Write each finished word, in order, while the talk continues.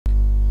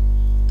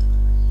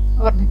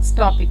Our next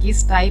topic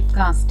is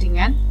typecasting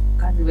and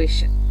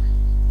conversion.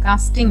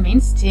 Casting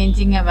means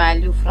changing a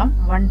value from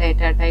one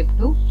data type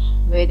to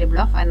variable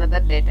of another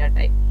data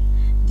type.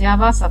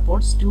 Java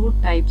supports two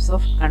types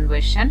of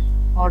conversion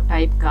or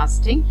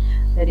typecasting,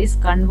 that is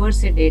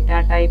converts a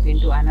data type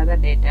into another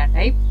data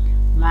type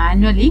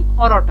manually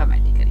or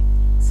automatically.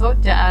 So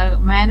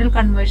manual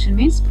conversion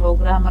means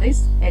programmer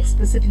is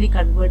explicitly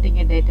converting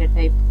a data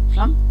type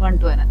from one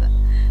to another,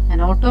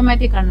 and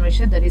automatic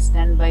conversion, that is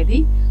done by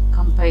the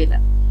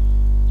compiler.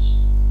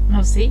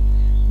 Now see,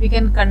 we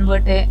can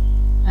convert a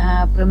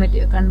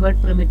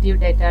primitive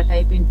data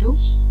type into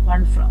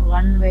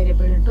one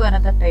variable into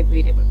another type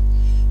variable.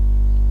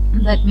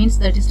 That means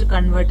that is to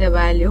convert a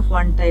value of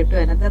one type to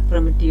another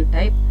primitive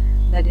type,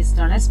 that is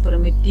known as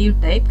primitive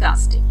type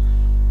casting.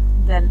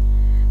 Then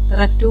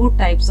there are two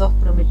types of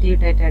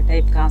primitive data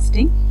type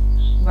casting: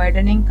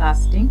 widening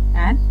casting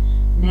and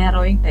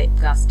narrowing type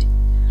casting.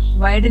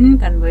 Widening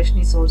conversion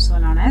is also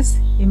known as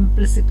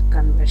implicit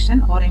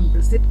conversion or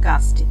implicit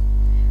casting.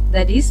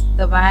 That is,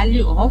 the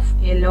value of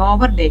a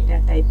lower data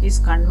type is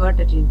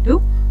converted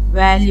into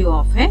value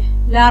of a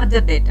larger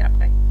data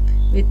type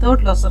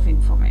without loss of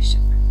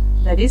information.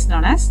 That is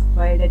known as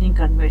widening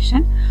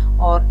conversion,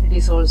 or it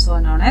is also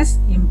known as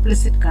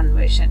implicit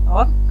conversion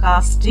or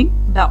casting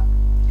down.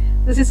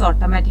 This is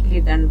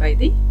automatically done by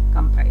the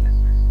compiler.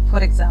 For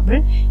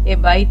example, a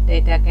byte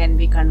data can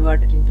be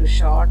converted into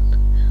short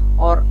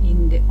or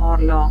int or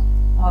long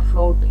or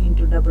float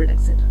into double,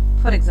 etc.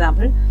 For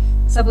example,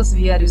 suppose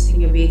we are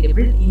using a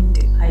variable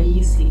int I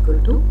is equal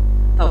to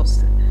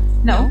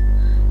 1000. Now,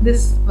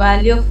 this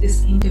value of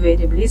this int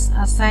variable is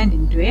assigned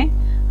into a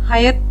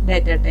higher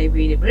data type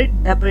variable,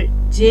 double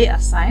j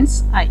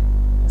assigns I.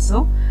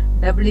 So,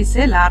 double is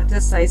a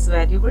larger size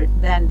variable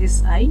than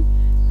this I.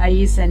 I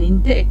is an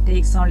int, it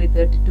takes only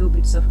 32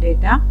 bits of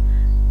data,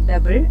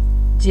 double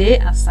j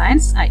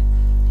assigns I.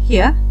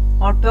 Here,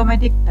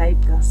 automatic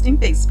typecasting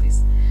takes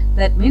place.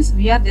 That means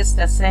we are just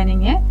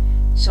assigning a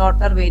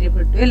shorter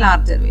variable to a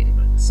larger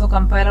variable. So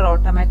compiler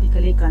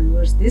automatically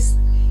converts this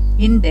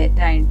int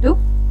data into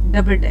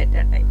double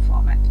data type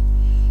format.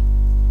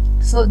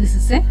 So this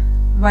is a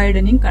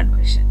widening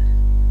conversion.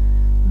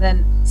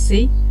 Then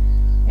see,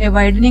 a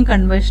widening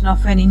conversion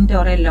of an int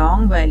or a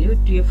long value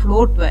to a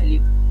float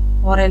value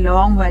or a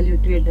long value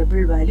to a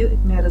double value, it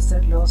may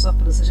result loss of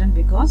precision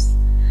because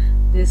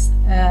this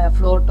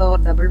float or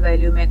double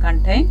value may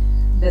contain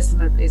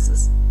decimal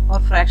places or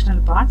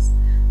fractional parts.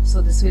 So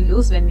this will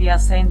lose when we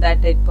assign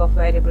that type of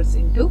variables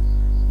into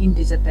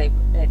integer type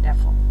data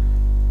form.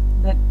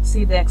 Then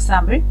see the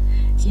example.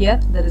 Here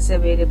there is a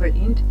variable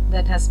int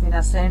that has been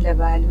assigned a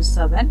value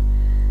 7.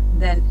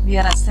 Then we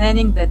are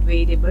assigning that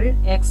variable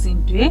x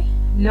into a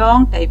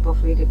long type of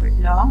variable,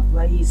 long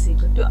y is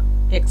equal to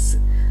x.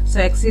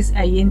 So x is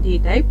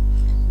int type,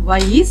 y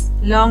is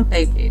long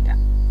type data.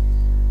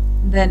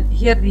 Then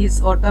here this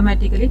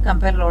automatically,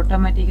 compiler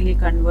automatically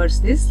converts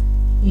this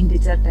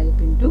integer type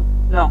into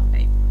long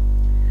type.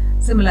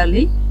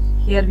 Similarly,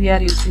 here we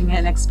are using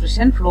an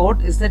expression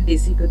float z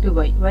is equal to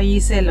y. Y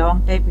is a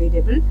long type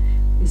variable,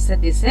 z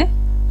is a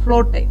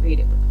float type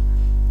variable.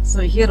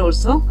 So here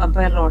also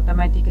compiler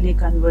automatically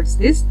converts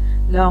this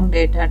long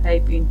data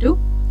type into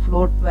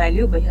float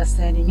value by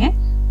assigning a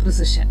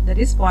precision, that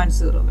is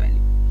 0.0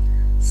 value.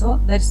 So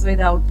that's why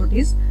the output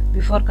is,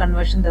 before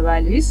conversion the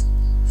value is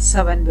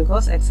 7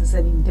 because x is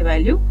an int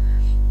value.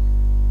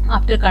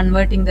 After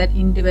converting that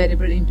int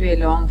variable into a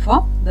long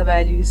form, the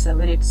value is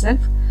 7 itself.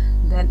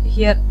 Then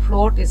here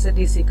float z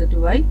is equal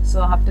to y.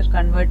 So after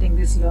converting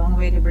this long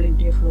variable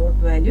into a float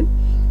value,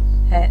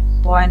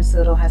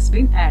 0.0 has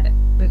been added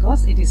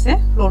because it is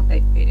a float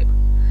type variable.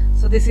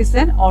 So this is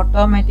an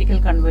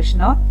automatical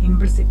conversion or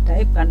implicit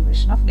type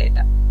conversion of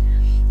data.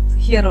 So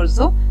here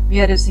also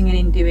we are using an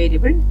int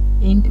variable,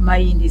 int my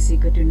int is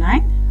equal to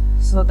 9.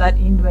 So that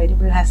int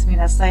variable has been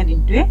assigned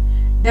into a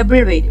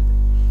double variable,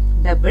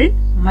 double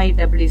my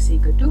double is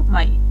equal to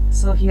my.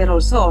 So here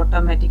also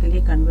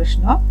automatically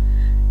conversion of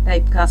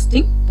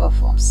typecasting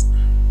performs.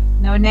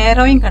 Now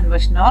narrowing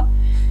conversion or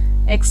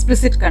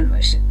explicit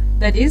conversion,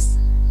 that is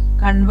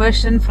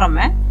conversion from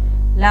a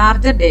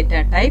larger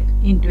data type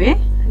into a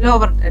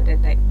lower data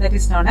type, that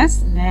is known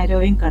as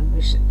narrowing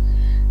conversion.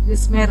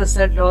 This may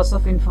result loss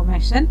of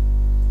information,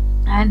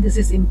 and this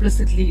is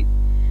implicitly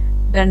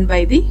done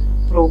by the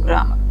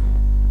programmer,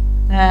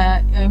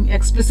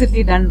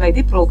 explicitly done by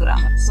the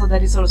programmer. So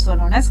that is also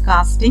known as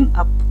casting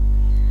up.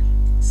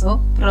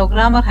 So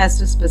programmer has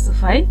to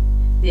specify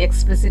the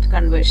explicit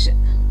conversion.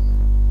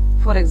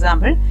 For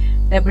example,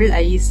 double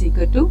I is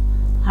equal to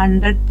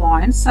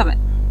 100.7.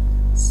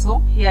 So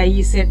here I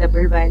is a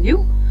double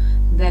value.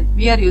 Then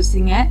we are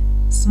using a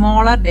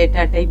smaller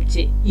data type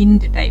j,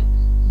 int type,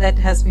 that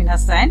has been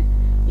assigned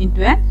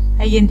into an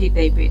int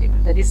type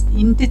variable, that is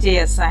int j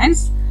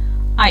assigns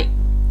I.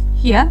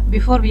 Here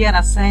before we are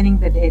assigning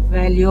the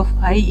value of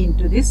I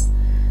into this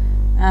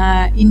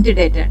int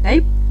data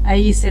type, I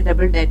is a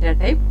double data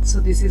type. So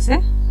this is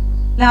a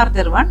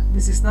larger one,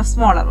 this is the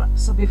smaller one.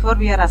 So before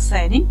we are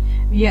assigning,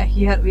 we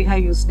have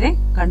used a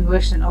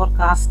conversion or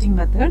casting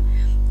method,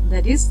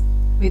 that is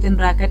within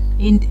bracket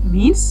int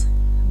means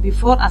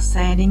before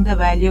assigning the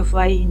value of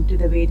I into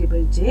the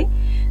variable j,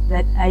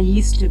 that I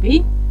is to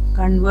be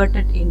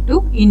converted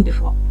into int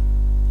form.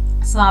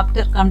 So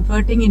after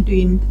converting into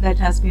int, that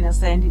has been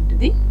assigned into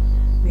the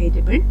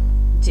variable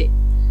j.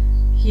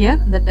 Here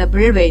the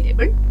double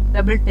variable,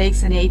 double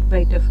takes an 8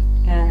 byte of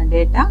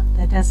data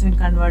that has been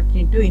converted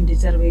into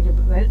integer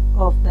variable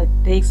of that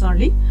takes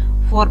only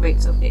 4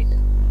 bytes of data.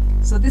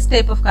 So this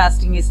type of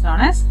casting is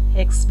known as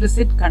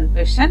explicit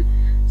conversion.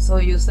 So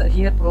user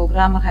here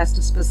programmer has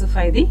to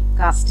specify the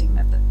casting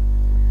method.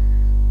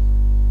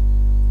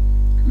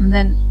 And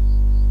then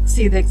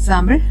see the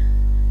example,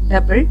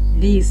 double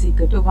d is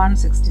equal to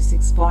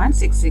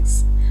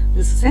 166.66.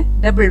 This is a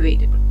double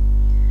variable.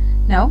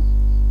 Now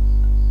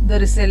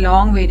there is a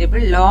long variable,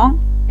 long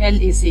L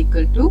is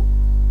equal to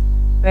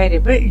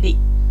variable d.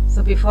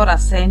 So before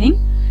assigning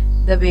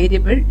the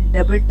variable,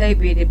 double type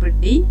variable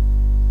d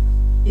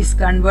is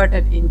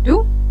converted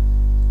into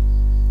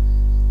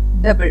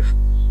double.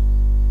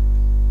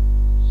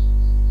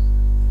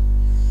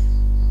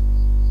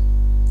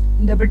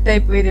 Double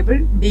type variable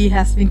d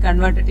has been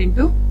converted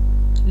into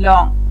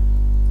long.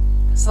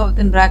 So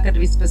within bracket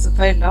we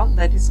specify long,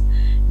 that is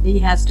d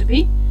has to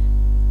be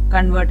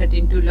converted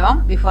into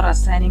long before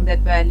assigning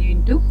that value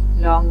into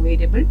long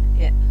variable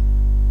l.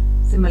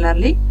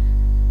 Similarly,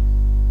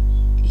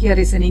 here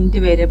is an int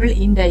variable,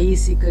 int I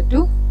is equal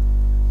to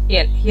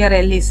l. Here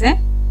l is a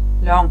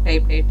long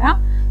type data.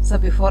 So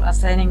before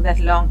assigning that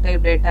long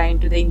type data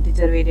into the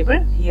integer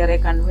variable, here a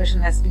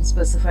conversion has been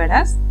specified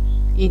as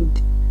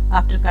int.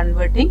 After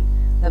converting,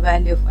 the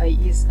value of I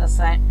is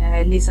assigned,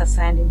 l is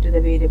assigned into the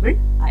variable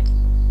I.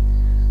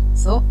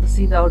 So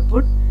see the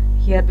output.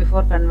 Here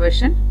before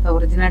conversion, the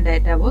original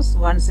data was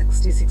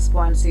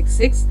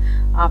 166.66.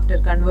 After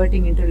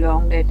converting into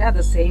long data,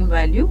 the same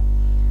value.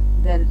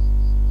 Then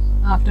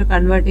after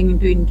converting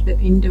into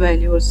int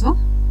value also,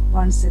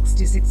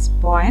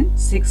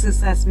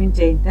 166.6 has been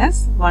changed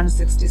as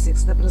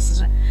 166. The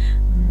precision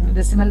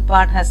decimal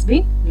part has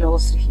been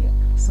lost here.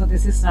 So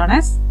this is known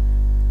as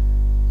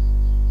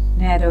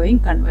narrowing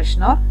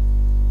conversion or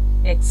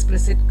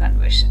explicit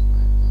conversion.